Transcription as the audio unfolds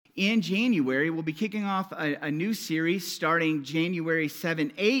In January, we'll be kicking off a new series starting January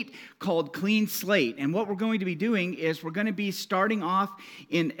 7-8 called Clean Slate. And what we're going to be doing is we're going to be starting off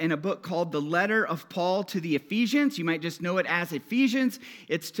in a book called The Letter of Paul to the Ephesians. You might just know it as Ephesians.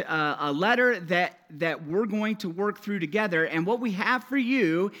 It's a letter that we're going to work through together. And what we have for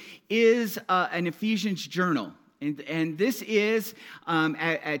you is an Ephesians journal. And this is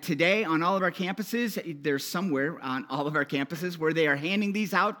today on all of our campuses. There's somewhere on all of our campuses where they are handing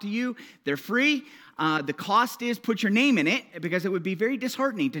these out to you. They're free. The cost is put your name in it, because it would be very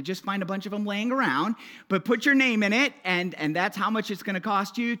disheartening to just find a bunch of them laying around. But put your name in it, and that's how much it's going to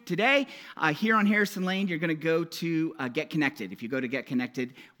cost you. Today, here on Harrison Lane, you're going to go to Get Connected. If you go to Get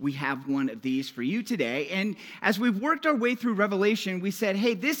Connected, we have one of these for you today. And as we've worked our way through Revelation, we said,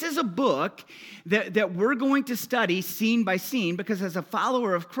 hey, this is a book that we're going to study scene by scene, because as a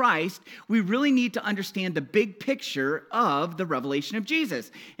follower of Christ, we really need to understand the big picture of the revelation of Jesus.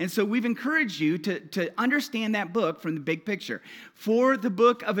 And so we've encouraged you to understand that book from the big picture. For the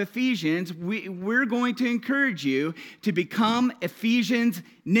book of Ephesians, we're going to encourage you to become Ephesians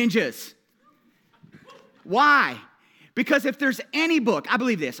ninjas. Why? Because if there's any book, I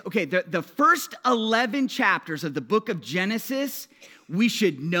believe this, okay, the first 11 chapters of the book of Genesis, we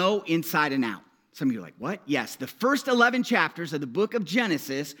should know inside and out. Some of you are like, what? Yes, the first 11 chapters of the book of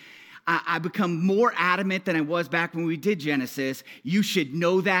Genesis, I become more adamant than I was back when we did Genesis. You should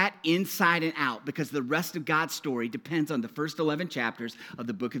know that inside and out, because the rest of God's story depends on the first 11 chapters of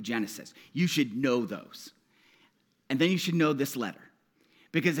the book of Genesis. You should know those. And then you should know this letter,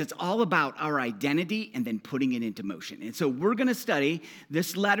 because it's all about our identity and then putting it into motion. And so we're going to study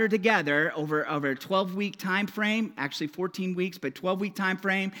this letter together over a 12-week time frame, actually 14 weeks, but 12-week time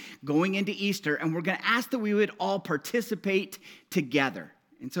frame going into Easter. And we're going to ask that we would all participate together.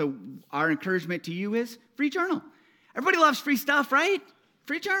 And so our encouragement to you is free journal. Everybody loves free stuff, right?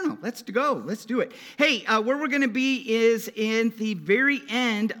 Free journal. Let's go. Let's do it. Hey, where we're going to be is in the very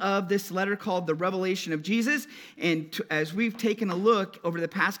end of this letter called The Revelation of Jesus. And as we've taken a look over the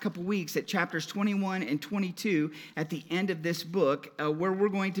past couple weeks at chapters 21 and 22 at the end of this book, where we're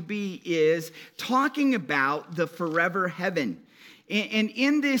going to be is talking about the forever heaven. And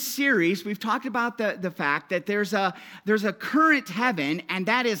in this series, we've talked about the fact that there's a current heaven, and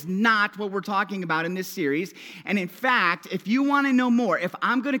that is not what we're talking about in this series. And in fact, if you want to know more, if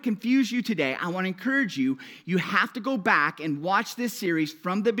I'm going to confuse you today, I want to encourage you, you have to go back and watch this series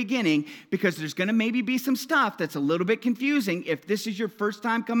from the beginning, because there's going to maybe be some stuff that's a little bit confusing if this is your first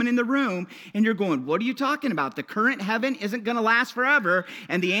time coming in the room and you're going, what are you talking about? The current heaven isn't going to last forever.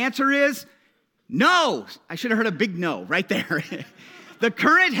 And the answer is no. I should have heard a big no right there. The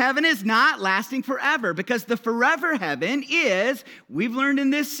current heaven is not lasting forever, because the forever heaven is, we've learned in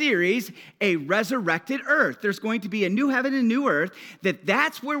this series, a resurrected earth. There's going to be a new heaven and new earth,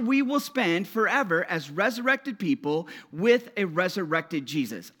 that's where we will spend forever as resurrected people with a resurrected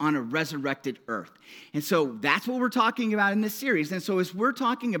Jesus on a resurrected earth. And so that's what we're talking about in this series. And so as we're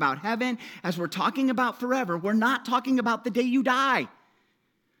talking about heaven, as we're talking about forever, we're not talking about the day you die.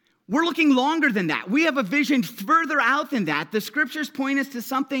 We're looking longer than that. We have a vision further out than that. The scriptures point us to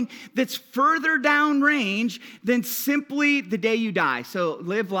something that's further down range than simply the day you die. So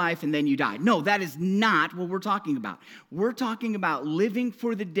live life and then you die. No, that is not what we're talking about. We're talking about living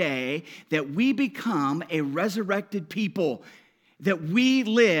for the day that we become a resurrected people, that we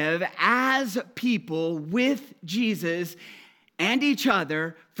live as people with Jesus and each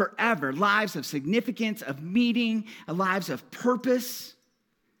other forever. Lives of significance, of meaning, lives of purpose.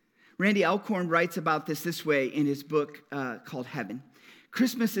 Randy Alcorn writes about this way in his book called Heaven.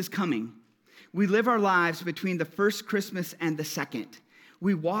 Christmas is coming. We live our lives between the first Christmas and the second.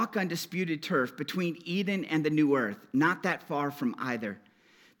 We walk on disputed turf between Eden and the new earth, not that far from either.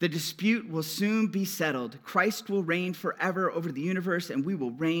 The dispute will soon be settled. Christ will reign forever over the universe, and we will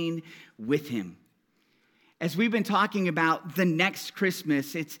reign with him. As we've been talking about the next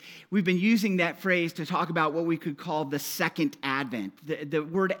Christmas, we've been using that phrase to talk about what we could call the second advent. The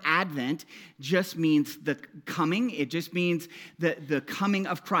word advent just means the coming. It just means the coming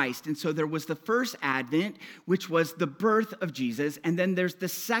of Christ. And so there was the first advent, which was the birth of Jesus. And then there's the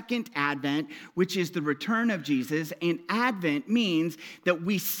second advent, which is the return of Jesus. And advent means that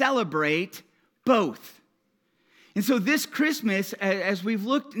we celebrate both. And so this Christmas, as we've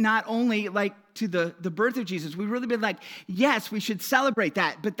looked not only to the birth of Jesus, we've really been like, yes, we should celebrate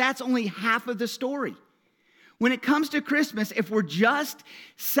that, but that's only half of the story. When it comes to Christmas, if we're just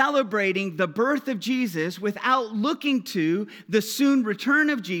celebrating the birth of Jesus without looking to the soon return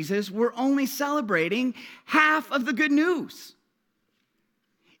of Jesus, we're only celebrating half of the good news.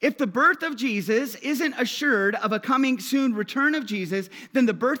 If the birth of Jesus isn't assured of a coming soon return of Jesus, then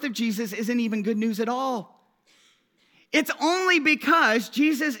the birth of Jesus isn't even good news at all. It's only because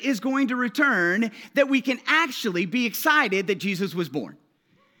Jesus is going to return that we can actually be excited that Jesus was born.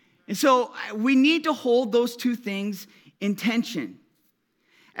 And so we need to hold those two things in tension.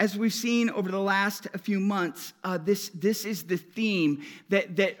 As we've seen over the last few months, this is the theme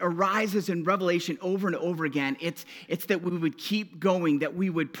that arises in Revelation over and over again. It's that we would keep going, that we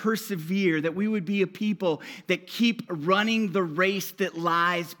would persevere, that we would be a people that keep running the race that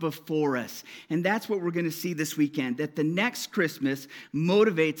lies before us. And that's what we're going to see this weekend, that the next Christmas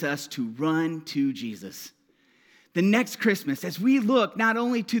motivates us to run to Jesus. The next Christmas, as we look not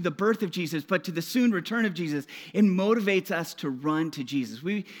only to the birth of Jesus, but to the soon return of Jesus, it motivates us to run to Jesus.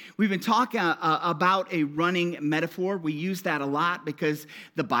 We've been talking about a running metaphor. We use that a lot because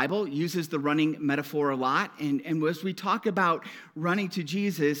the Bible uses the running metaphor a lot. And as we talk about running to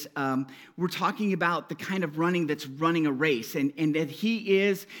Jesus, we're talking about the kind of running that's running a race. And that he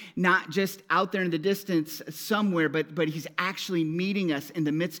is not just out there in the distance somewhere, but he's actually meeting us in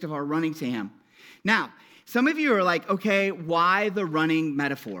the midst of our running to him. Now, some of you are like, okay, why the running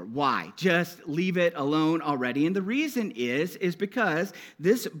metaphor? Why? Just leave it alone already. And the reason is because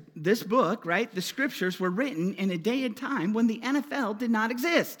this book, right, the scriptures were written in a day and time when the NFL did not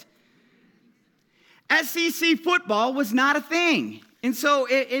exist. SEC football was not a thing. And so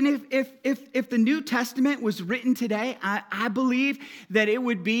if the New Testament was written today, I believe that it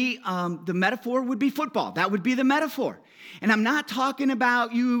would be, the metaphor would be football. That would be the metaphor. And I'm not talking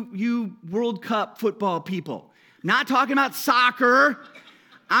about you World Cup football people. I'm not talking about soccer.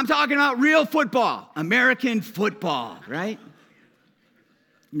 I'm talking about real football, American football, right?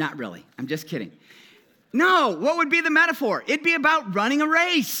 Not really. I'm just kidding. No, what would be the metaphor? It'd be about running a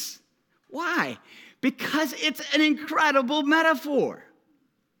race. Why? Because it's an incredible metaphor.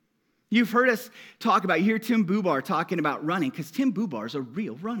 You've heard us talk about, you hear Tim Bubar talking about running, because Tim Bubar is a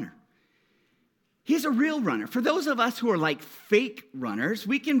real runner. He's a real runner. For those of us who are like fake runners,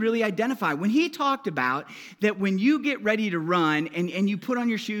 we can really identify. When he talked about that when you get ready to run and you put on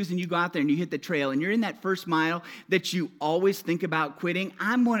your shoes and you go out there and you hit the trail and you're in that first mile that you always think about quitting,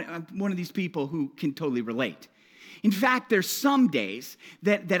 I'm one of these people who can totally relate. In fact, there's some days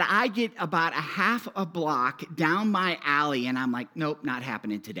that I get about a half a block down my alley and I'm like, nope, not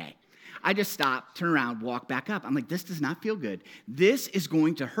happening today. I just stop, turn around, walk back up. I'm like, this does not feel good. This is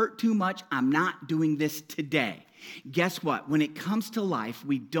going to hurt too much. I'm not doing this today. Guess what? When it comes to life,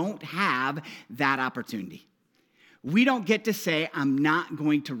 we don't have that opportunity. We don't get to say, I'm not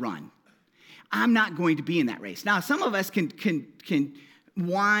going to run. I'm not going to be in that race. Now, some of us can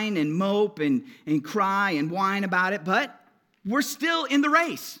whine and mope and cry and whine about it, but we're still in the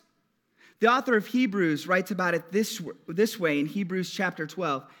race. The author of Hebrews writes about it this way in Hebrews chapter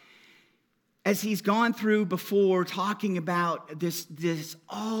 12. As he's gone through before talking about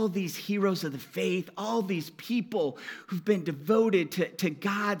all these heroes of the faith, all these people who've been devoted to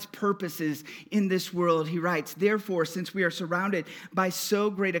God's purposes in this world, he writes, therefore, since we are surrounded by so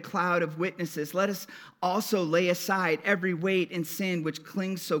great a cloud of witnesses, let us also lay aside every weight and sin which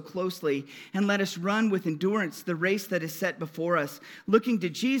clings so closely, and let us run with endurance the race that is set before us, looking to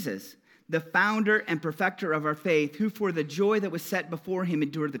Jesus, the founder and perfecter of our faith, who for the joy that was set before him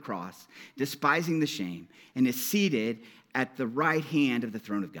endured the cross, despising the shame, and is seated at the right hand of the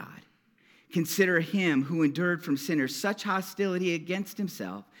throne of God. Consider him who endured from sinners such hostility against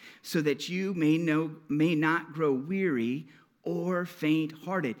himself, so that you may not grow weary or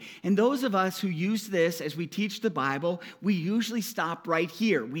faint-hearted. And those of us who use this as we teach the Bible, we usually stop right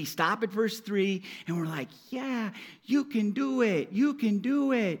here. We stop at verse 3, and we're like, yeah, you can do it. You can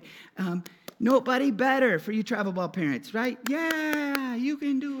do it. Nobody better for you travel ball parents, right? Yeah, you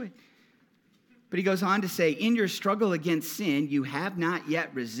can do it. But he goes on to say, in your struggle against sin, you have not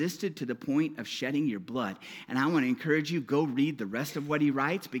yet resisted to the point of shedding your blood. And I want to encourage you, go read the rest of what he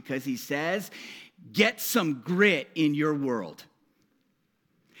writes, because he says, get some grit in your world.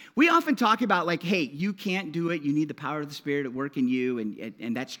 We often talk about like, hey, you can't do it. You need the power of the Spirit at work in you.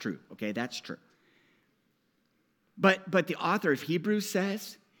 And that's true. Okay, that's true. But the author of Hebrews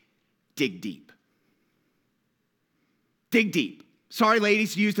says, dig deep. Dig deep. Sorry,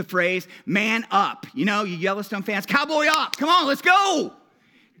 ladies, to use the phrase, man up. You know, you Yellowstone fans, cowboy up. Come on, let's go.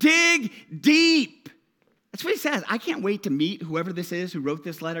 Dig deep. That's what he says. I can't wait to meet whoever this is who wrote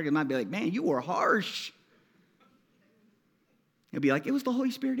this letter. He might be like, man, you were harsh. He'll be like, it was the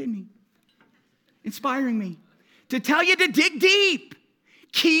Holy Spirit in me, inspiring me to tell you to dig deep.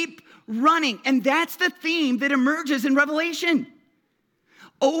 Keep running. And that's the theme that emerges in Revelation.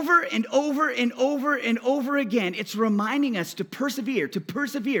 Over and over and over and over again, it's reminding us to persevere, to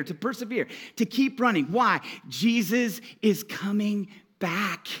persevere, to persevere, to keep running. Why? Jesus is coming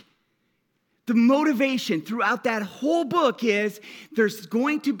back. The motivation throughout that whole book is there's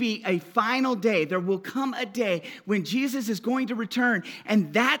going to be a final day. There will come a day when Jesus is going to return,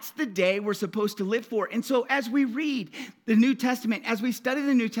 and that's the day we're supposed to live for. And so as we read the New Testament, as we study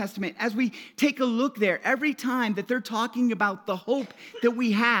the New Testament, as we take a look there, every time that they're talking about the hope that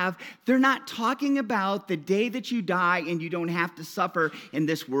we have, they're not talking about the day that you die and you don't have to suffer in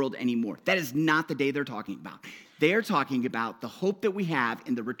this world anymore. That is not the day they're talking about. They are talking about the hope that we have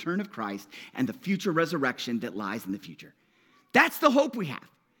in the return of Christ and the future resurrection that lies in the future. That's the hope we have.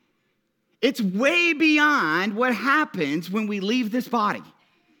 It's way beyond what happens when we leave this body.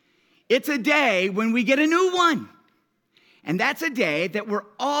 It's a day when we get a new one. And that's a day that we're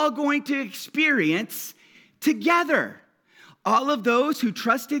all going to experience together. All of those who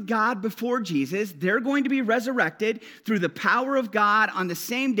trusted God before Jesus, they're going to be resurrected through the power of God on the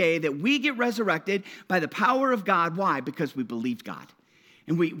same day that we get resurrected by the power of God. Why? Because we believed God.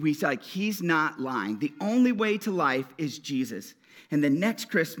 And we say, like, he's not lying. The only way to life is Jesus. And the next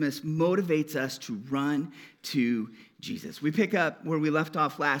Christmas motivates us to run to Jesus. We pick up where we left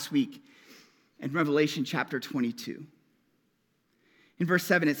off last week in Revelation chapter 22. In verse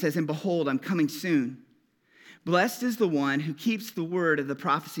 7, it says, "And behold, I'm coming soon. Blessed is the one who keeps the word of the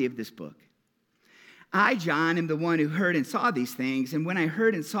prophecy of this book. I, John, am the one who heard and saw these things, and when I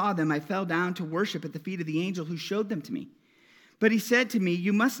heard and saw them, I fell down to worship at the feet of the angel who showed them to me. But he said to me,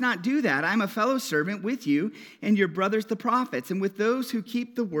 'You must not do that. I'm a fellow servant with you and your brothers the prophets, and with those who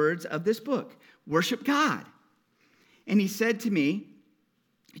keep the words of this book. Worship God.' And he said to me,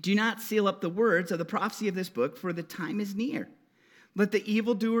 'Do not seal up the words of the prophecy of this book, for the time is near. Let the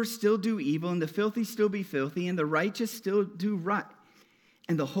evildoers still do evil, and the filthy still be filthy, and the righteous still do right,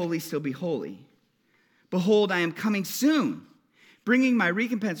 and the holy still be holy. Behold, I am coming soon, bringing my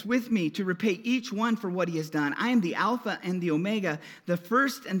recompense with me to repay each one for what he has done. I am the Alpha and the Omega, the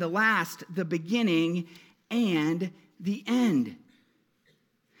first and the last, the beginning and the end.'"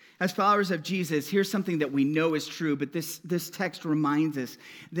 As followers of Jesus, here's something that we know is true, but this text reminds us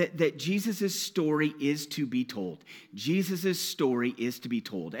that Jesus' story is to be told. Jesus' story is to be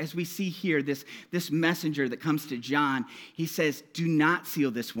told. As we see here, this messenger that comes to John, he says, do not seal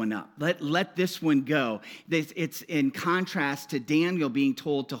this one up. Let this one go. It's in contrast to Daniel being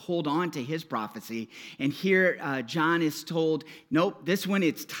told to hold on to his prophecy. And here, John is told, nope, this one,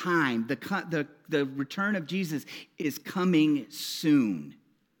 it's time. The return of Jesus is coming soon.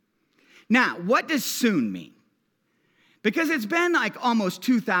 Now, what does soon mean? Because it's been like almost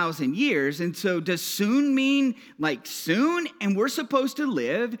 2,000 years, and so does soon mean like soon? And we're supposed to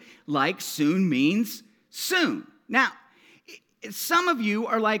live like soon means soon. Now, some of you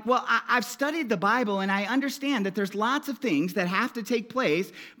are like, well, I've studied the Bible and I understand that there's lots of things that have to take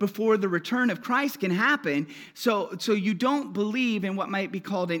place before the return of Christ can happen. So you don't believe in what might be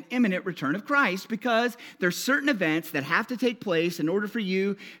called an imminent return of Christ because there's certain events that have to take place in order for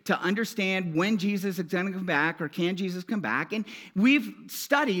you to understand when Jesus is going to come back or can Jesus come back. And we've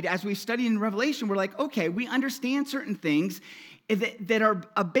studied, as we studied in Revelation, we're like, okay, we understand certain things that are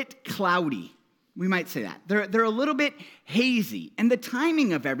a bit cloudy. We might say that. They're a little bit hazy. And the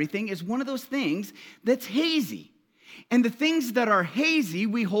timing of everything is one of those things that's hazy. And the things that are hazy,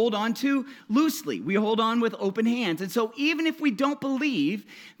 we hold on to loosely. We hold on with open hands. And so even if we don't believe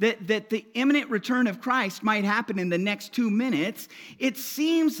that the imminent return of Christ might happen in the next 2 minutes, it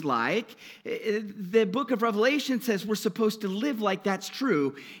seems like the book of Revelation says we're supposed to live like that's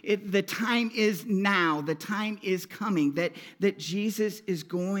true. The time is now. The time is coming that Jesus is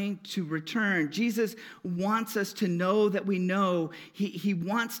going to return. Jesus wants us to know that we know. He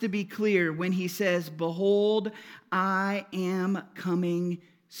wants to be clear when he says, "Behold, I am coming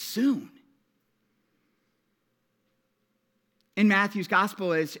soon." In Matthew's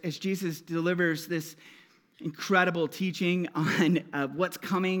gospel, as Jesus delivers this incredible teaching on what's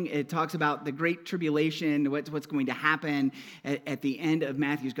coming, it talks about the great tribulation, what's going to happen at the end of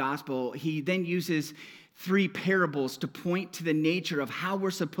Matthew's gospel. He then uses 3 parables to point to the nature of how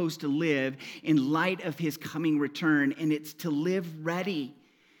we're supposed to live in light of his coming return, and it's to live ready.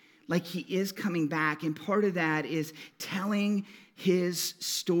 Like he is coming back, and part of that is telling his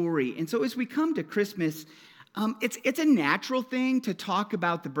story. And so as we come to Christmas, it's a natural thing to talk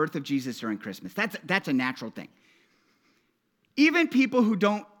about the birth of Jesus during Christmas. That's a natural thing. Even people who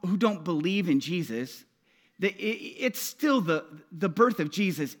don't believe in Jesus, it's still the birth of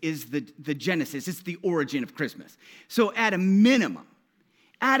Jesus is the genesis. It's the origin of Christmas. So at a minimum,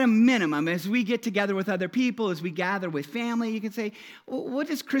 at a minimum, as we get together with other people, as we gather with family, you can say, well, what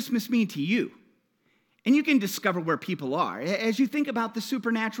does Christmas mean to you? And you can discover where people are. As you think about the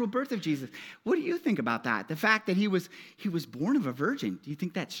supernatural birth of Jesus, what do you think about that? The fact that he was born of a virgin, do you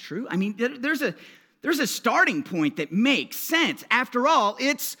think that's true? I mean, there's a starting point that makes sense. After all,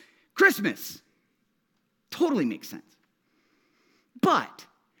 it's Christmas. Totally makes sense. But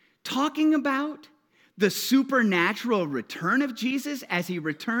talking about the supernatural return of Jesus as he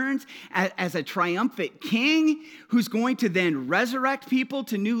returns as a triumphant king who's going to then resurrect people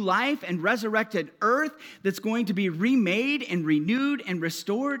to new life and resurrect an earth that's going to be remade and renewed and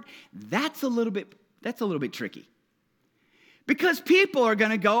restored, that's a little bit tricky. Because people are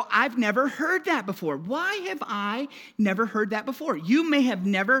going to go, I've never heard that before. Why have I never heard that before? You may have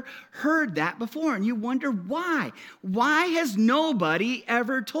never heard that before, and you wonder why. Why has nobody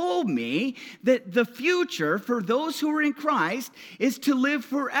ever told me that the future for those who are in Christ is to live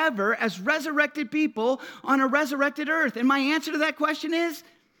forever as resurrected people on a resurrected earth? And my answer to that question is,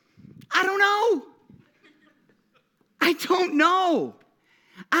 I don't know. I don't know.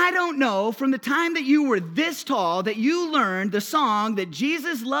 I don't know from the time that you were this tall that you learned the song that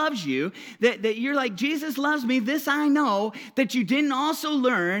Jesus loves you, that you're like, Jesus loves me, this I know, that you didn't also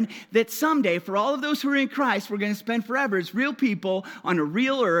learn that someday for all of those who are in Christ, we're going to spend forever as real people on a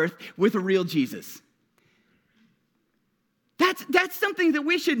real earth with a real Jesus. That's something that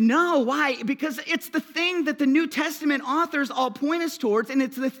we should know. Why? Because it's the thing that the New Testament authors all point us towards, and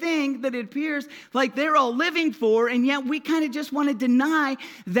it's the thing that it appears like they're all living for, and yet we kind of just want to deny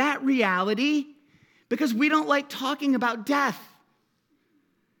that reality because we don't like talking about death.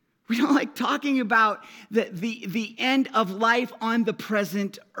 We don't like talking about the end of life on the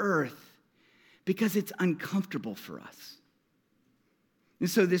present earth because it's uncomfortable for us. And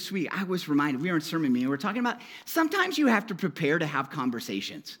so this week, I was reminded, we were in sermon meeting, we were talking about sometimes you have to prepare to have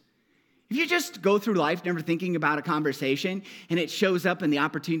conversations. If you just go through life never thinking about a conversation and it shows up and the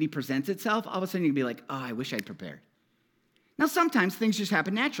opportunity presents itself, all of a sudden you can be like, oh, I wish I'd prepared. Now, sometimes things just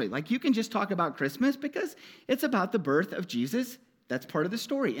happen naturally. Like you can just talk about Christmas because it's about the birth of Jesus. That's part of the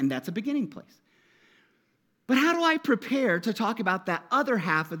story, and that's a beginning place. But how do I prepare to talk about that other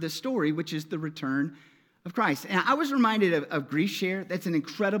half of the story, which is the return of Christ? And I was reminded of Grief Share. That's an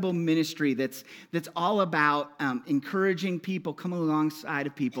incredible ministry that's all about encouraging people, coming alongside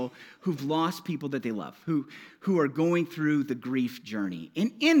of people who've lost people that they love, who are going through the grief journey.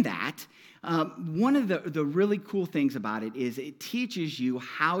 And in that, one of the really cool things about it is it teaches you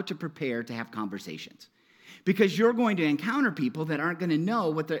how to prepare to have conversations. Because you're going to encounter people that aren't going to know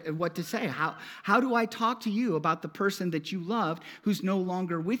what to say. How do I talk to you about the person that you loved who's no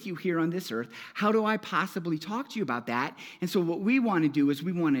longer with you here on this earth? How do I possibly talk to you about that? And so what we want to do is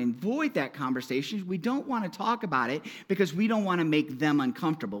we want to avoid that conversation. We don't want to talk about it because we don't want to make them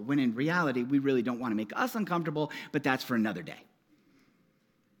uncomfortable, when in reality, we really don't want to make us uncomfortable, but that's for another day.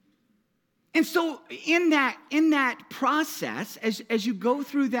 And so in that process, as you go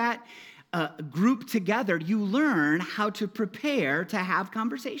through that group together, you learn how to prepare to have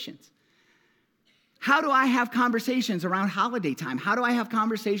conversations. How do I have conversations around holiday time? How do I have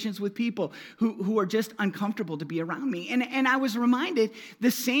conversations with people who are just uncomfortable to be around me? And I was reminded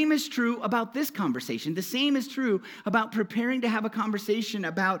the same is true about this conversation. The same is true about preparing to have a conversation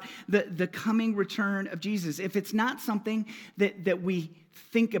about the coming return of Jesus. If it's not something that we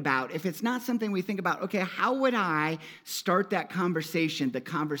think about, if it's not something we think about, okay, how would I start that conversation? The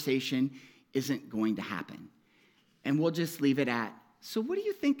conversation isn't going to happen. And we'll just leave it at, so what do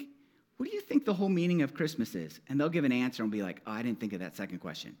you think the whole meaning of Christmas is? And they'll give an answer and be like, oh, I didn't think of that second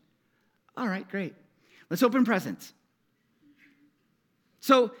question. All right, great. Let's open presents.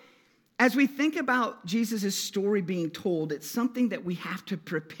 So as we think about Jesus' story being told, it's something that we have to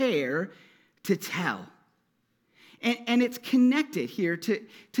prepare to tell. And it's connected here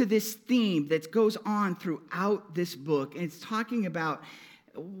to this theme that goes on throughout this book. And it's talking about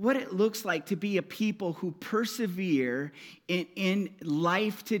what it looks like to be a people who persevere in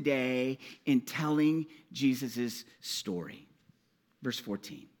life today in telling Jesus' story. Verse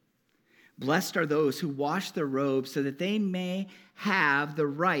 14. Blessed are those who wash their robes so that they may have the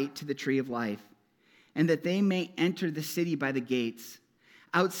right to the tree of life, and that they may enter the city by the gates.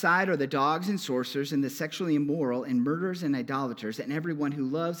 Outside are the dogs and sorcerers and the sexually immoral and murderers and idolaters and everyone who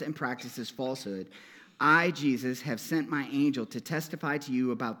loves and practices falsehood. I, Jesus, have sent my angel to testify to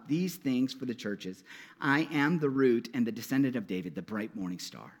you about these things for the churches. I am the root and the descendant of David, the bright morning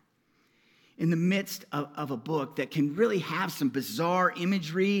star. In the midst of a book that can really have some bizarre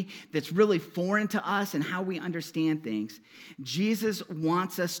imagery that's really foreign to us and how we understand things, Jesus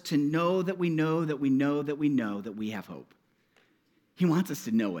wants us to know that we know that we know that we know that we have hope. He wants us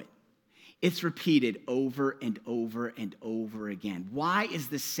to know it. It's repeated over and over and over again. Why is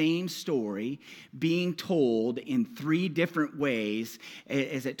the same story being told in three different ways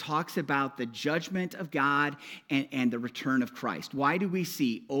as it talks about the judgment of God and the return of Christ? Why do we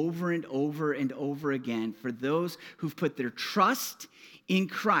see over and over and over again for those who've put their trust in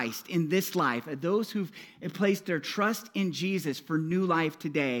Christ in this life, those who've placed their trust in Jesus for new life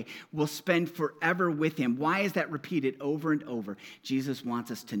today will spend forever with him? Why is that repeated over and over? Jesus wants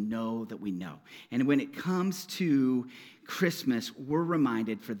us to know that we know. And when it comes to Christmas, we're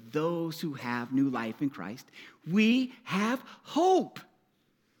reminded for those who have new life in Christ, we have hope.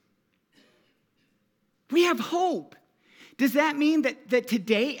 We have hope. Does that mean that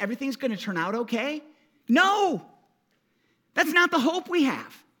today everything's going to turn out okay? No. That's not the hope we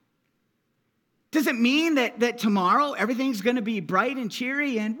have. Does it mean that tomorrow everything's going to be bright and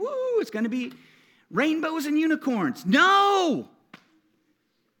cheery and woo, it's going to be rainbows and unicorns? No!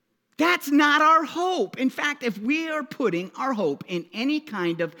 That's not our hope. In fact, if we are putting our hope in any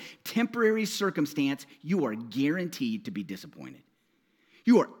kind of temporary circumstance, you are guaranteed to be disappointed.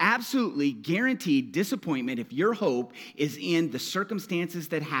 You are absolutely guaranteed disappointment if your hope is in the circumstances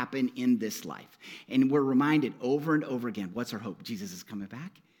that happen in this life. And we're reminded over and over again, what's our hope? Jesus is coming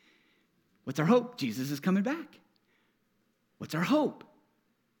back. What's our hope? Jesus is coming back. What's our hope?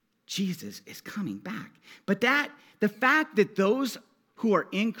 Jesus is coming back. But the fact that those who are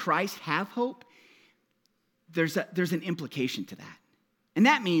in Christ have hope, there's an implication to that. And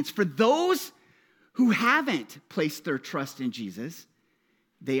that means for those who haven't placed their trust in Jesus,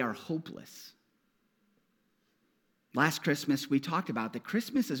 they are hopeless. Last Christmas, we talked about that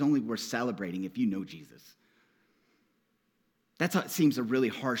Christmas is only worth celebrating if you know Jesus. That seems a really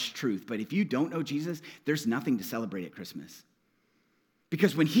harsh truth, but if you don't know Jesus, there's nothing to celebrate at Christmas.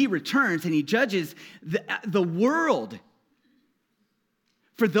 Because when he returns and he judges the world,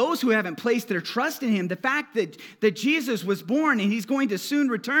 for those who haven't placed their trust in him, the fact that Jesus was born and he's going to soon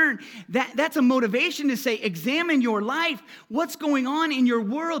return, that's a motivation to say, examine your life. What's going on in your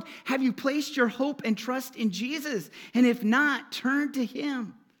world? Have you placed your hope and trust in Jesus? And if not, turn to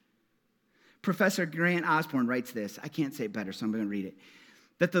him. Professor Grant Osborne writes this. I can't say it better, so I'm going to read it.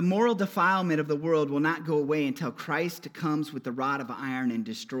 That the moral defilement of the world will not go away until Christ comes with the rod of iron and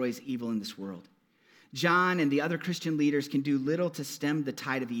destroys evil in this world. John and the other Christian leaders can do little to stem the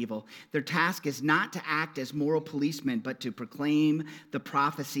tide of evil. Their task is not to act as moral policemen, but to proclaim the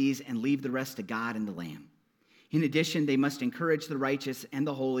prophecies and leave the rest to God and the Lamb. In addition, they must encourage the righteous and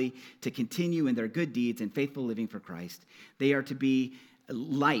the holy to continue in their good deeds and faithful living for Christ. They are to be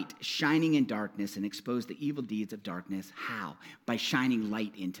light shining in darkness and expose the evil deeds of darkness. How? By shining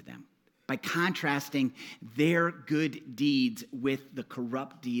light into them. By contrasting their good deeds with the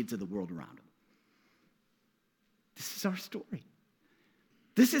corrupt deeds of the world around them. This is our story.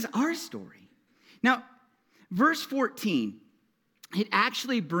 This is our story. Now, verse 14, it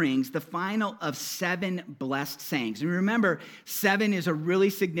actually brings the final of 7 blessed sayings. And remember, 7 is a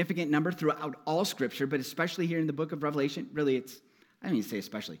really significant number throughout all Scripture, but especially here in the book of Revelation. Really, I don't even say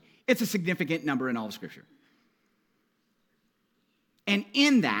especially. It's a significant number in all of Scripture. And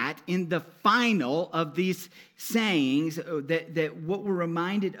in the final of these sayings, that what we're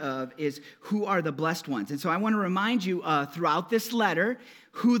reminded of is who are the blessed ones. And so I want to remind you throughout this letter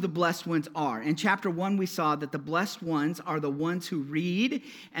who the blessed ones are. In chapter 1, we saw that the blessed ones are the ones who read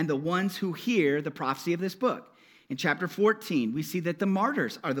and the ones who hear the prophecy of this book. In chapter 14, we see that the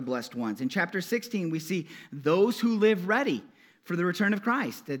martyrs are the blessed ones. In chapter 16, we see those who live ready for the return of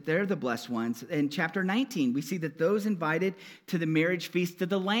Christ, that they're the blessed ones. In chapter 19, we see that those invited to the marriage feast of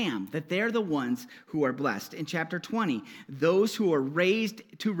the Lamb, that they're the ones who are blessed. In chapter 20, those who are raised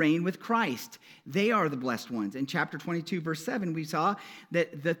to reign with Christ, they are the blessed ones. In chapter 22, verse 7, we saw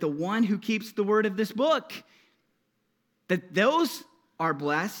that the one who keeps the word of this book, that those are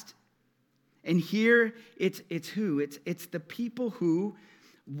blessed. And here it's who? It's the people who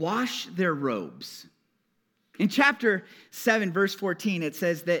wash their robes. In chapter 7, verse 14, it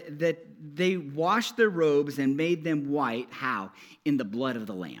says that they washed their robes and made them white. How? In the blood of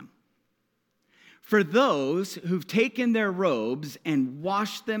the Lamb. For those who've taken their robes and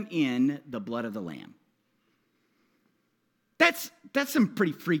washed them in the blood of the Lamb. That's some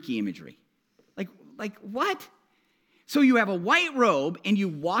pretty freaky imagery. Like what? So you have a white robe and you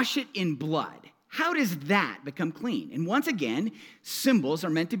wash it in blood. How does that become clean? And once again, symbols are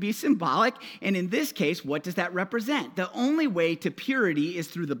meant to be symbolic. And in this case, what does that represent? The only way to purity is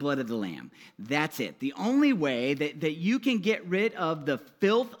through the blood of the Lamb. That's it. The only way that you can get rid of the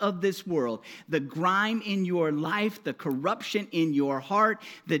filth of this world, the grime in your life, the corruption in your heart,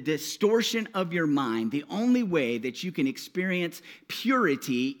 the distortion of your mind, the only way that you can experience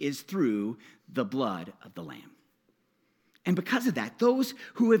purity is through the blood of the Lamb. And because of that, those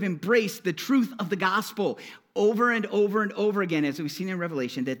who have embraced the truth of the gospel over and over and over again, as we've seen in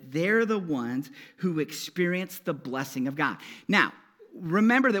Revelation, that they're the ones who experience the blessing of God. Now,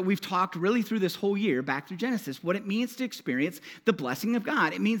 remember that we've talked really through this whole year, back through Genesis, what it means to experience the blessing of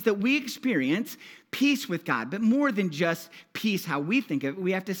God. It means that we experience peace with God, but more than just peace, how we think of it,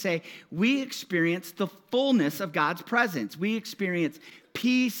 we have to say we experience the fullness of God's presence. We experience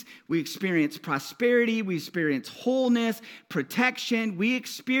peace, we experience prosperity, we experience wholeness, protection, we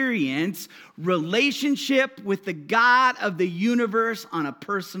experience relationship with the God of the universe on a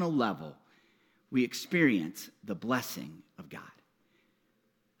personal level. We experience the blessing of God.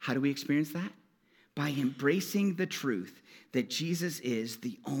 How do we experience that? By embracing the truth that Jesus is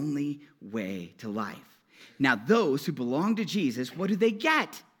the only way to life. Now, those who belong to Jesus, what do they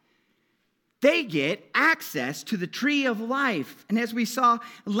get? They get access to the tree of life. And as we saw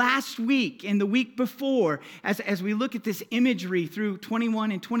last week and the week before, as we look at this imagery through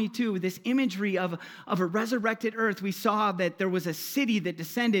 21 and 22, this imagery of a resurrected earth, we saw that there was a city that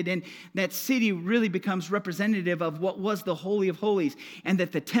descended, and that city really becomes representative of what was the Holy of Holies, and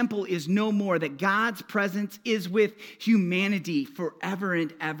that the temple is no more, that God's presence is with humanity forever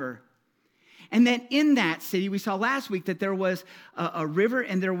and ever. And then in that city, we saw last week that there was a river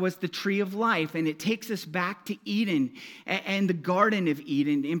and there was the tree of life. And it takes us back to Eden and the Garden of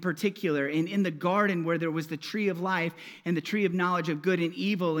Eden in particular. And in the garden where there was the tree of life and the tree of knowledge of good and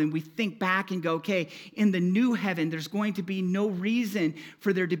evil. And we think back and go, okay, in the new heaven, there's going to be no reason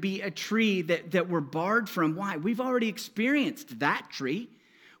for there to be a tree that we're barred from. Why? We've already experienced that tree.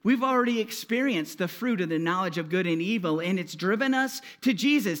 We've already experienced the fruit of the knowledge of good and evil, and it's driven us to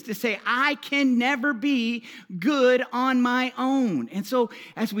Jesus to say, I can never be good on my own. And so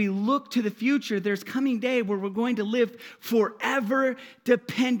as we look to the future, there's coming day where we're going to live forever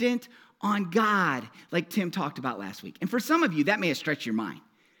dependent on God, like Tim talked about last week. And for some of you, that may have stretched your mind.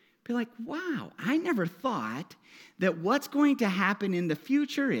 Be like, wow, I never thought that what's going to happen in the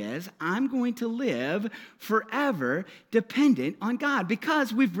future is I'm going to live forever dependent on God,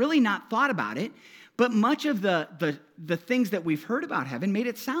 because we've really not thought about it, but much of the things that we've heard about heaven made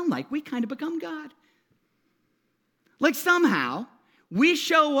it sound like we kind of become God. Like somehow we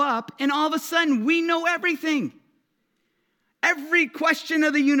show up and all of a sudden we know everything. Every question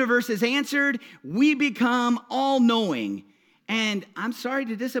of the universe is answered. We become all-knowing. And I'm sorry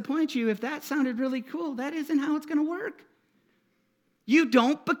to disappoint you. If that sounded really cool, that isn't how it's going to work. You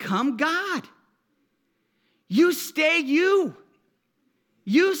don't become God. You stay you.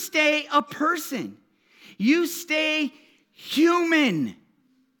 You stay a person. You stay human.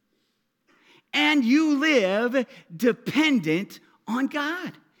 And you live dependent on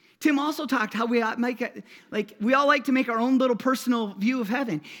God. Tim also talked how we all like to make our own little personal view of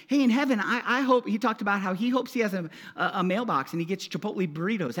heaven. Hey, in heaven, I hope, he talked about how he hopes he has a mailbox and he gets Chipotle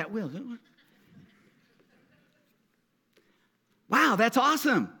burritos at will. Wow, that's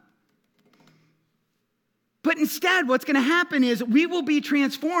awesome. But instead, what's going to happen is we will be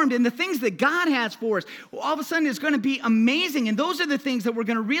transformed, and the things that God has for us, all of a sudden, is going to be amazing. And those are the things that we're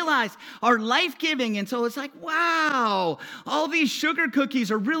going to realize are life-giving. And so it's like, wow, all these sugar cookies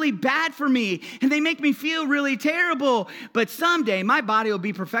are really bad for me, and they make me feel really terrible. But someday, my body will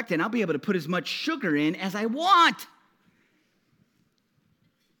be perfected, and I'll be able to put as much sugar in as I want.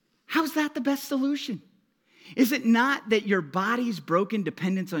 How's that the best solution? Is it not that your body's broken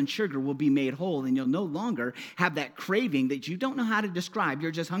dependence on sugar will be made whole and you'll no longer have that craving that you don't know how to describe?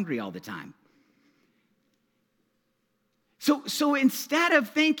 You're just hungry all the time. So instead of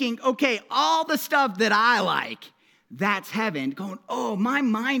thinking, okay, all the stuff that I like, that's heaven, going, oh, my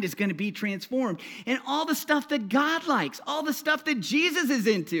mind is going to be transformed. And all the stuff that God likes, all the stuff that Jesus is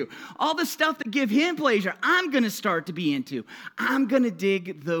into, all the stuff that give him pleasure, I'm going to start to be into. I'm going to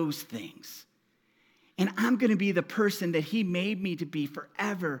dig those things. And I'm going to be the person that he made me to be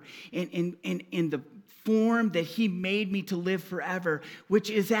forever in the form that he made me to live forever,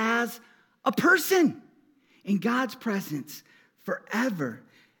 which is as a person in God's presence forever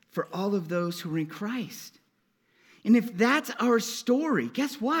for all of those who are in Christ. And if that's our story,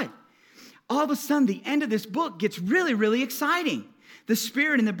 guess what? All of a sudden, the end of this book gets really, really exciting. The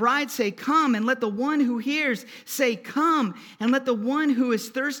Spirit and the bride say, come, and let the one who hears say, come, and let the one who is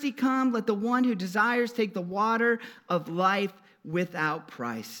thirsty come, let the one who desires take the water of life without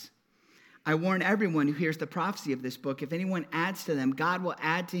price. I warn everyone who hears the prophecy of this book, if anyone adds to them, God will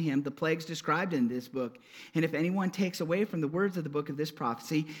add to him the plagues described in this book. And if anyone takes away from the words of the book of this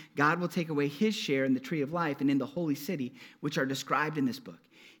prophecy, God will take away his share in the tree of life and in the holy city, which are described in this book.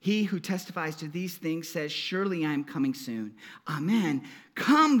 He who testifies to these things says, surely I am coming soon. Amen.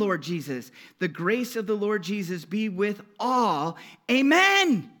 Come, Lord Jesus. The grace of the Lord Jesus be with all.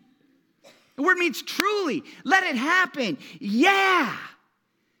 Amen. The word means truly. Let it happen. Yeah.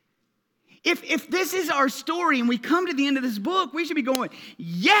 If this is our story and we come to the end of this book, we should be going,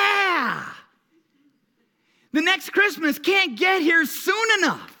 yeah. The next Christmas can't get here soon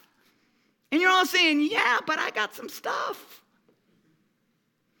enough. And you're all saying, yeah, but I got some stuff.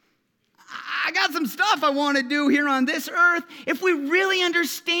 I got some stuff I want to do here on this earth. If we really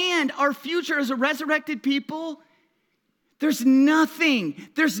understand our future as a resurrected people, there's nothing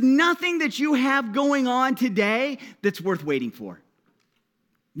that you have going on today that's worth waiting for.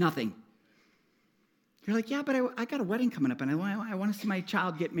 Nothing. You're like, yeah, but I got a wedding coming up, and I want to see my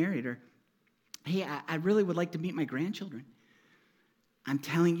child get married, or hey, I really would like to meet my grandchildren. I'm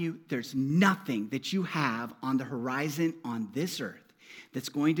telling you, there's nothing that you have on the horizon on this earth that's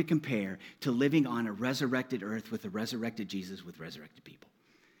going to compare to living on a resurrected earth with a resurrected Jesus with resurrected people.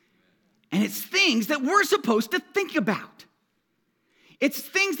 And it's things that we're supposed to think about. It's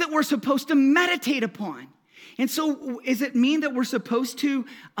things that we're supposed to meditate upon. And so does it mean that we're supposed to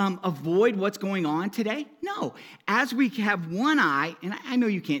avoid what's going on today? No. As we have one eye, and I know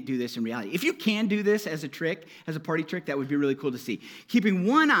you can't do this in reality. If you can do this as a trick, as a party trick, that would be really cool to see. Keeping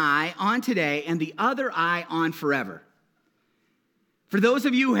one eye on today and the other eye on forever. For those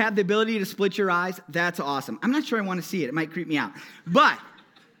of you who have the ability to split your eyes, that's awesome. I'm not sure I want to see it. It might creep me out. But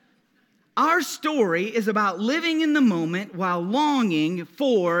our story is about living in the moment while longing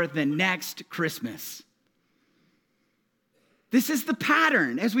for the next Christmas. This is the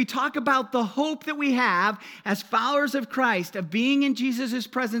pattern as we talk about the hope that we have as followers of Christ of being in Jesus'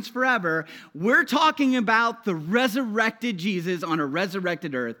 presence forever. We're talking about the resurrected Jesus on a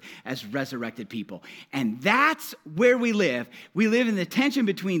resurrected earth as resurrected people. And that's where we live. We live in the tension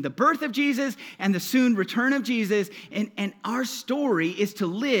between the birth of Jesus and the soon return of Jesus. And our story is to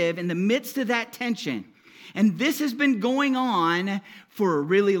live in the midst of that tension. And this has been going on for a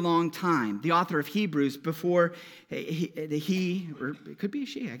really long time. The author of Hebrews, before he or it could be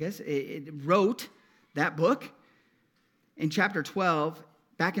she, I guess, wrote that book in chapter 12,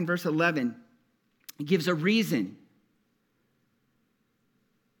 back in verse 11, he gives a reason.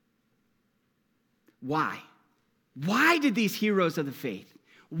 Why? Why did these heroes of the faith,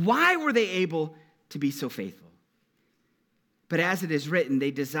 why were they able to be so faithful? But as it is written,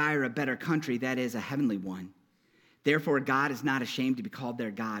 they desire a better country, that is, a heavenly one. Therefore, God is not ashamed to be called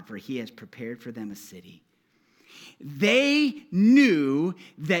their God, for he has prepared for them a city. They knew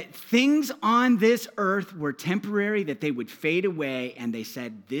that things on this earth were temporary, that they would fade away, and they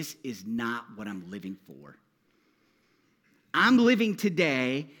said, this is not what I'm living for. I'm living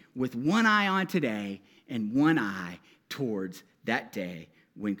today with one eye on today and one eye towards that day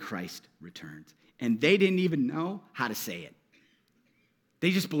when Christ returns. And they didn't even know how to say it. They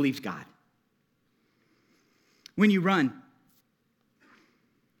just believed God. When you run,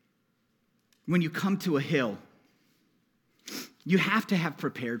 when you come to a hill, you have to have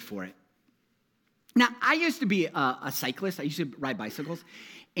prepared for it. Now, I used to be a cyclist. I used to ride bicycles.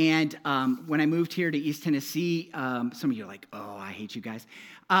 And when I moved here to East Tennessee, some of you are like, oh, I hate you guys.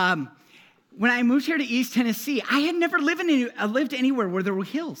 When I moved here to East Tennessee, I had never lived anywhere where there were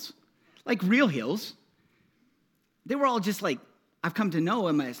hills, like real hills. They were all just like, I've come to know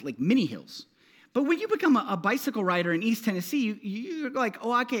them as like mini hills. But when you become a bicycle rider in East Tennessee, you're like,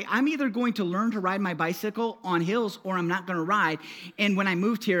 oh, okay, I'm either going to learn to ride my bicycle on hills or I'm not going to ride. And when I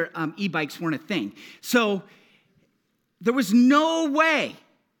moved here, e-bikes weren't a thing. So there was no way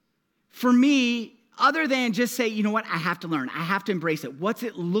for me other than just say, you know what, I have to learn. I have to embrace it. What's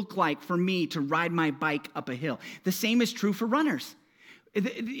it look like for me to ride my bike up a hill? The same is true for runners.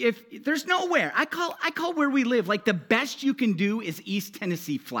 If there's nowhere, I call where we live, like the best you can do is East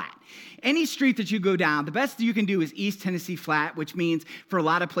Tennessee flat. Any street that you go down, the best you can do is East Tennessee flat, which means for a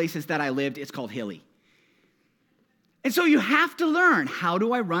lot of places that I lived, it's called hilly. And so you have to learn, how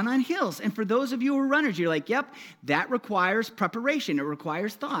do I run on hills? And for those of you who are runners, you're like, yep, that requires preparation. It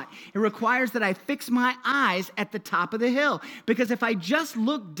requires thought. It requires that I fix my eyes at the top of the hill. Because if I just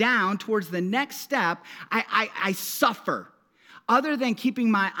look down towards the next step, I suffer. other than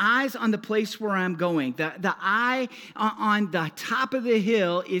keeping my eyes on the place where I'm going. The eye on the top of the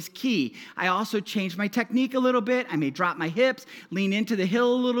hill is key. I also changed my technique a little bit. I may drop my hips, lean into the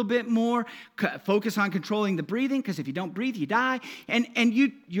hill a little bit more, focus on controlling the breathing, because if you don't breathe, you die. And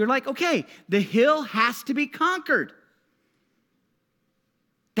you're like, okay, the hill has to be conquered.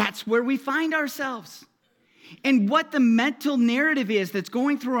 That's where we find ourselves. And what the mental narrative is that's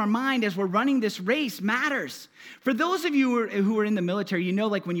going through our mind as we're running this race matters. For those of you who are in the military, you know,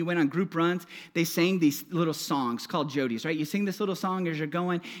 like when you went on group runs, they sang these little songs called Jodies, right? You sing this little song as you're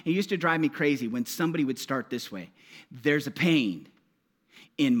going. It used to drive me crazy when somebody would start this way. There's a pain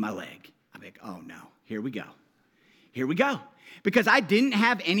in my leg. I'm like, oh no, here we go. Here we go. Because I didn't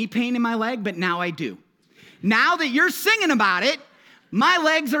have any pain in my leg, but now I do. Now that you're singing about it, my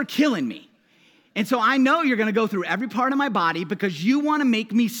legs are killing me. And so I know you're going to go through every part of my body because you want to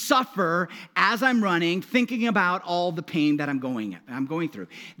make me suffer as I'm running, thinking about all the pain that I'm going through.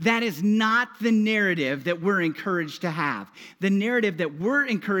 That is not the narrative that we're encouraged to have. The narrative that we're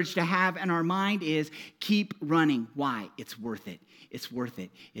encouraged to have in our mind is keep running. Why? It's worth it. It's worth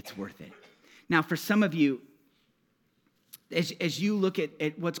it. It's worth it. Now, for some of you, as you look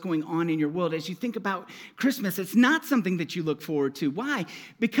at what's going on in your world, as you think about Christmas, it's not something that you look forward to. Why?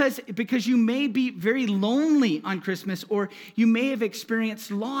 Because you may be very lonely on Christmas, or you may have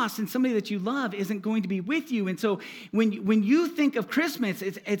experienced loss, and somebody that you love isn't going to be with you. And so when you think of Christmas,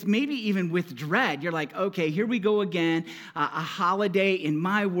 it's maybe even with dread. You're like, okay, here we go again, a holiday in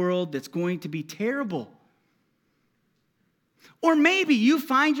my world that's going to be terrible. Or maybe you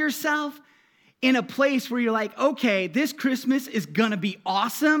find yourself in a place where you're like, okay, this Christmas is gonna be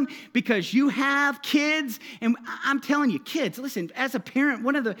awesome because you have kids. And I'm telling you, kids, listen, as a parent,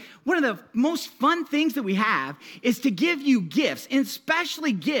 one of the most fun things that we have is to give you gifts, and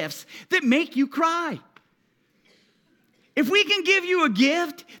especially gifts that make you cry. If we can give you a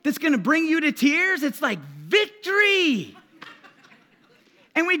gift that's gonna bring you to tears, it's like victory.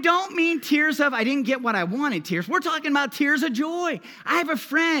 And we don't mean tears of, I didn't get what I wanted tears. We're talking about tears of joy. I have a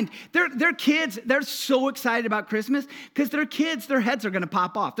friend, their kids, they're so excited about Christmas because their kids, their heads are going to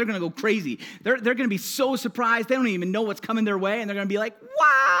pop off. They're going to go crazy. They're going to be so surprised. They don't even know what's coming their way. And they're going to be like,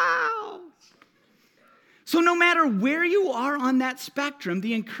 wow. So no matter where you are on that spectrum,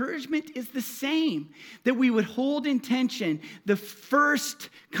 the encouragement is the same, that we would hold in tension the first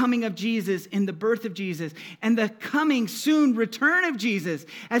coming of Jesus and the birth of Jesus and the coming soon return of Jesus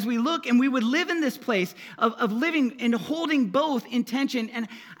as we look, and we would live in this place of living and holding both in tension. And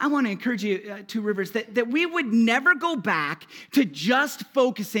I want to encourage you, Two Rivers, that we would never go back to just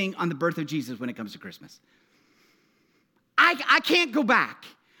focusing on the birth of Jesus when it comes to Christmas. I can't go back.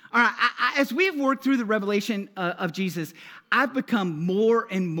 All right, as we've worked through the revelation of Jesus, I've become more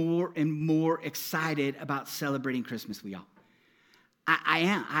and more and more excited about celebrating Christmas with y'all. I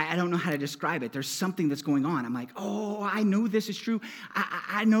am. I don't know how to describe it. There's something that's going on. I'm like, oh, I know this is true.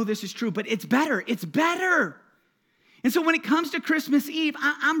 I know this is true, but it's better. It's better. And so when it comes to Christmas Eve,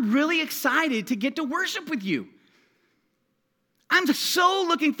 I'm really excited to get to worship with you. I'm so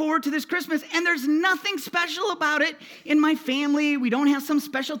looking forward to this Christmas, and there's nothing special about it in my family. We don't have some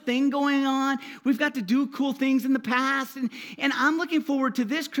special thing going on. We've got to do cool things in the past, and I'm looking forward to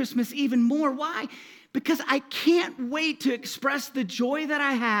this Christmas even more. Why? Because I can't wait to express the joy that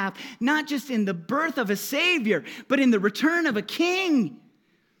I have, not just in the birth of a Savior, but in the return of a King.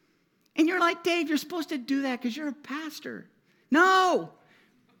 And you're like, Dave, you're supposed to do that because you're a pastor. No.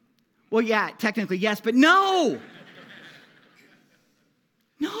 Well, yeah, technically yes, but no.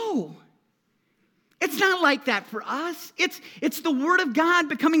 No, it's not like that for us. It's the Word of God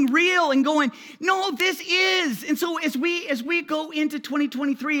becoming real and going, no, this is. And so as we go into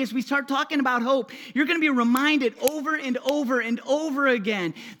 2023, as we start talking about hope, you're going to be reminded over and over and over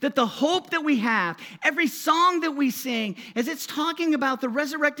again that the hope that we have, every song that we sing, as it's talking about the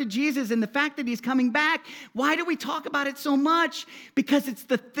resurrected Jesus and the fact that he's coming back, why do we talk about it so much? Because it's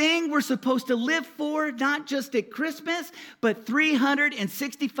the thing we're supposed to live for, not just at Christmas, but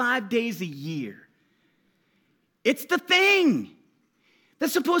 365 days a year. It's the thing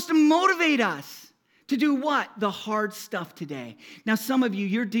that's supposed to motivate us to do what? The hard stuff today. Now, some of you,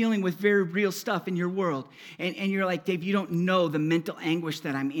 you're dealing with very real stuff in your world. And you're like, Dave, you don't know the mental anguish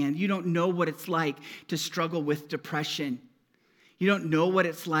that I'm in. You don't know what it's like to struggle with depression. You don't know what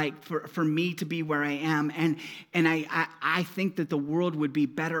it's like for me to be where I am. And I think that the world would be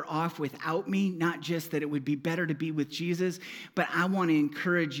better off without me, not just that it would be better to be with Jesus, but I want to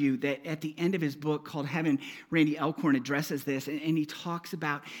encourage you that at the end of his book called Heaven, Randy Alcorn addresses this, and he talks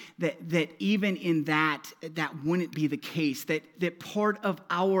about that even in that wouldn't be the case, that part of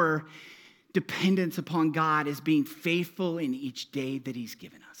our dependence upon God is being faithful in each day that he's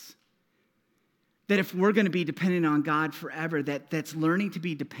given us. That if we're going to be dependent on God forever, that's learning to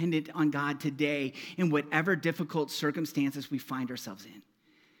be dependent on God today in whatever difficult circumstances we find ourselves in.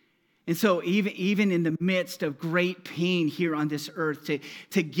 And so even in the midst of great pain here on this earth,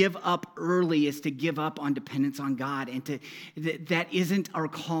 to give up early is to give up on dependence on God. And that isn't our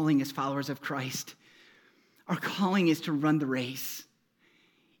calling as followers of Christ. Our calling is to run the race,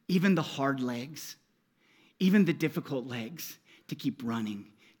 even the hard legs, even the difficult legs, to keep running,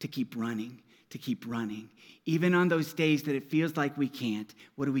 to keep running, to keep running. Even on those days that it feels like we can't,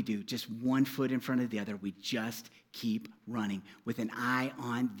 what do? Just one foot in front of the other. We just keep running with an eye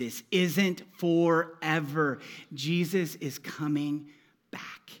on this isn't forever. Jesus is coming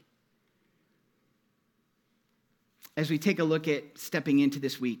back. As we take a look at stepping into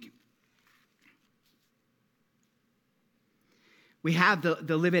this week, we have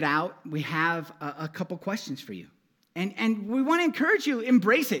the Live It Out. We have a couple questions for you. And we want to encourage you,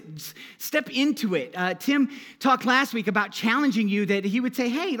 embrace it, step into it. Tim talked last week about challenging you that he would say,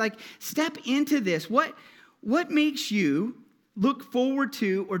 hey, step into this. What makes you look forward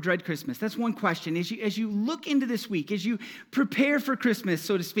to or dread Christmas? That's one question. As you look into this week, as you prepare for Christmas,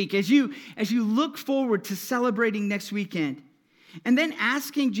 so to speak, as you look forward to celebrating next weekend, and then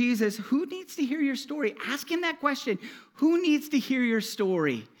asking Jesus, who needs to hear your story? Ask him that question. Who needs to hear your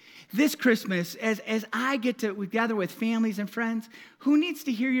story? This Christmas, as we gather with families and friends, who needs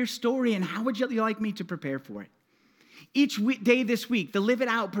to hear your story and how would you like me to prepare for it? Each day this week, the Live It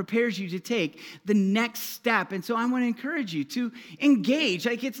Out prepares you to take the next step. And so I want to encourage you to engage.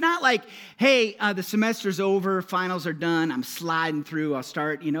 It's not like, hey, the semester's over, finals are done, I'm sliding through, I'll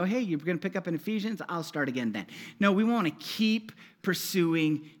start, hey, you're going to pick up in Ephesians, I'll start again then. No, we want to keep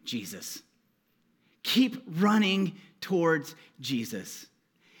pursuing Jesus. Keep running towards Jesus.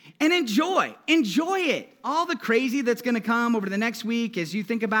 And enjoy it. All the crazy that's going to come over the next week as you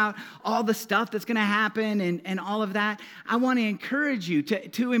think about all the stuff that's going to happen and all of that. I want to encourage you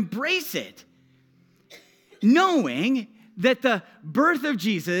to embrace it, knowing that the birth of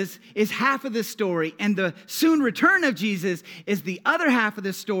Jesus is half of the story and the soon return of Jesus is the other half of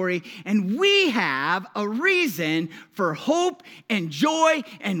the story. And we have a reason for hope and joy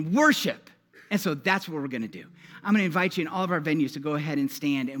and worship. And so that's what we're going to do. I'm going to invite you in all of our venues to go ahead and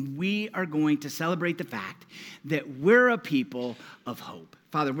stand, and we are going to celebrate the fact that we're a people of hope.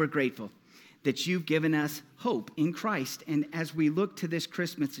 Father, we're grateful that you've given us hope in Christ. And as we look to this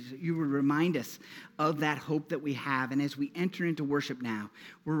Christmas, you will remind us of that hope that we have. And as we enter into worship now,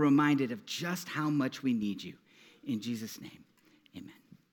 we're reminded of just how much we need you. In Jesus' name.